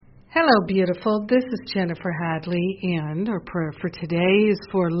Hello, beautiful. This is Jennifer Hadley, and our prayer for today is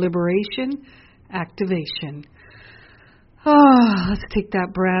for liberation, activation. Let's take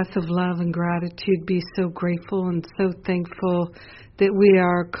that breath of love and gratitude, be so grateful and so thankful that we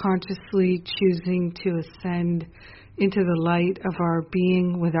are consciously choosing to ascend into the light of our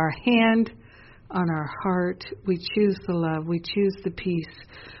being with our hand on our heart. We choose the love, we choose the peace,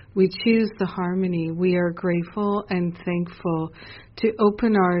 we choose the harmony. We are grateful and thankful to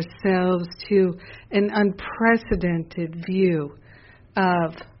open ourselves to an unprecedented view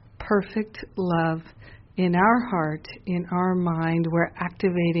of perfect love in our heart, in our mind. We're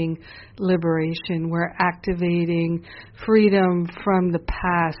activating liberation. We're activating freedom from the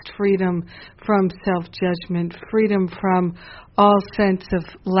past, freedom from self-judgment, freedom from all sense of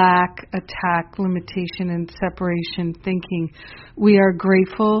lack, attack, limitation, and separation thinking. We are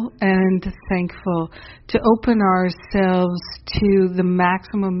grateful and thankful to open ourselves to the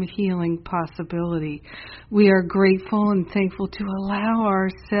maximum healing possibility. We are grateful and thankful to allow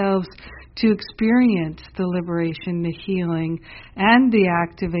ourselves to experience the liberation, the healing, and the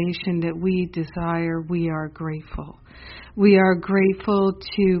activation that we desire. We are grateful. We are grateful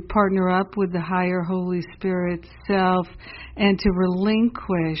to partner up with the higher Holy Spirit self and to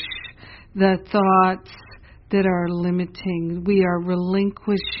relinquish the thoughts that are limiting. We are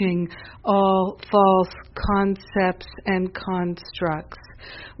relinquishing all false concepts and constructs.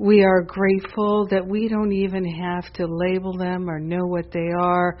 We are grateful that we don't even have to label them or know what they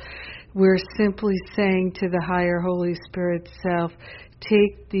are. We're simply saying to the higher Holy Spirit self,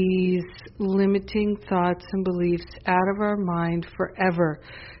 take these limiting thoughts and beliefs out of our mind forever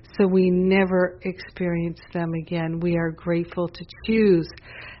so we never experience them again. We are grateful to choose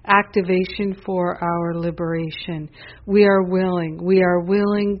activation for our liberation. We are willing. We are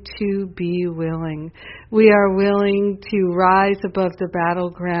willing to be willing. We are willing to rise above the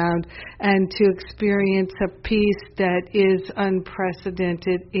battleground and to experience a peace that is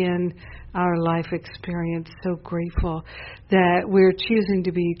unprecedented in our life experience. So grateful that we're choosing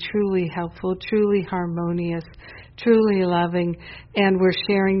to be truly helpful, truly harmonious, truly loving, and we're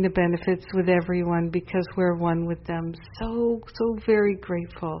sharing the benefits with everyone because we're one with them. So very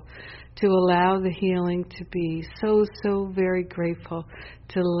grateful to allow the healing to be. So very grateful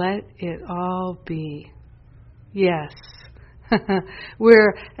to let it all be. Yes.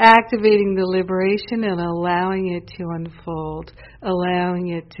 We're activating the liberation and allowing it to unfold, allowing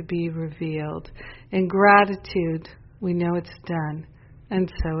it to be revealed. In gratitude, we know it's done, and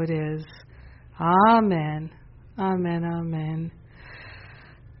so it is. Amen. Amen, amen.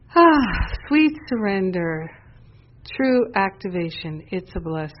 Sweet surrender, true activation. It's a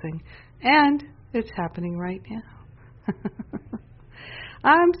blessing, and it's happening right now.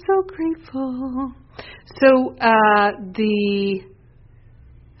 I'm so grateful. So the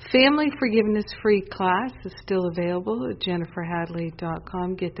Family Forgiveness Free class is still available at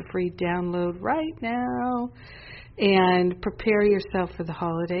jenniferhadley.com. Get the free download right now and prepare yourself for the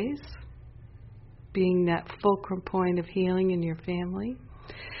holidays, being that fulcrum point of healing in your family.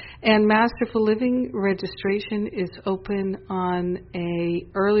 And Masterful Living registration is open on a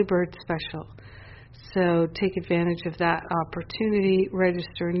early bird special. So take advantage of that opportunity.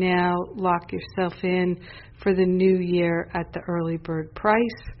 Register now. Lock yourself in for the new year at the early bird price.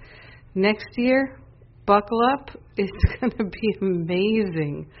 Next year, buckle up. It's going to be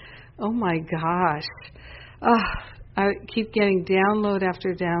amazing. Oh my gosh. I keep getting download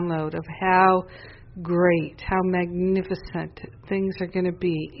after download of how great, how magnificent things are going to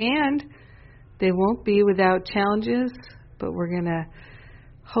be. And they won't be without challenges, but we're going to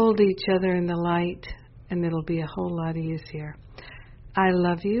hold each other in the light, and it'll be a whole lot easier. I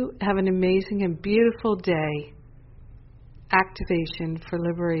love you. Have an amazing and beautiful day. Activation for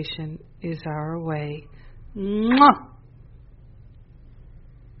liberation is our way. Mwah!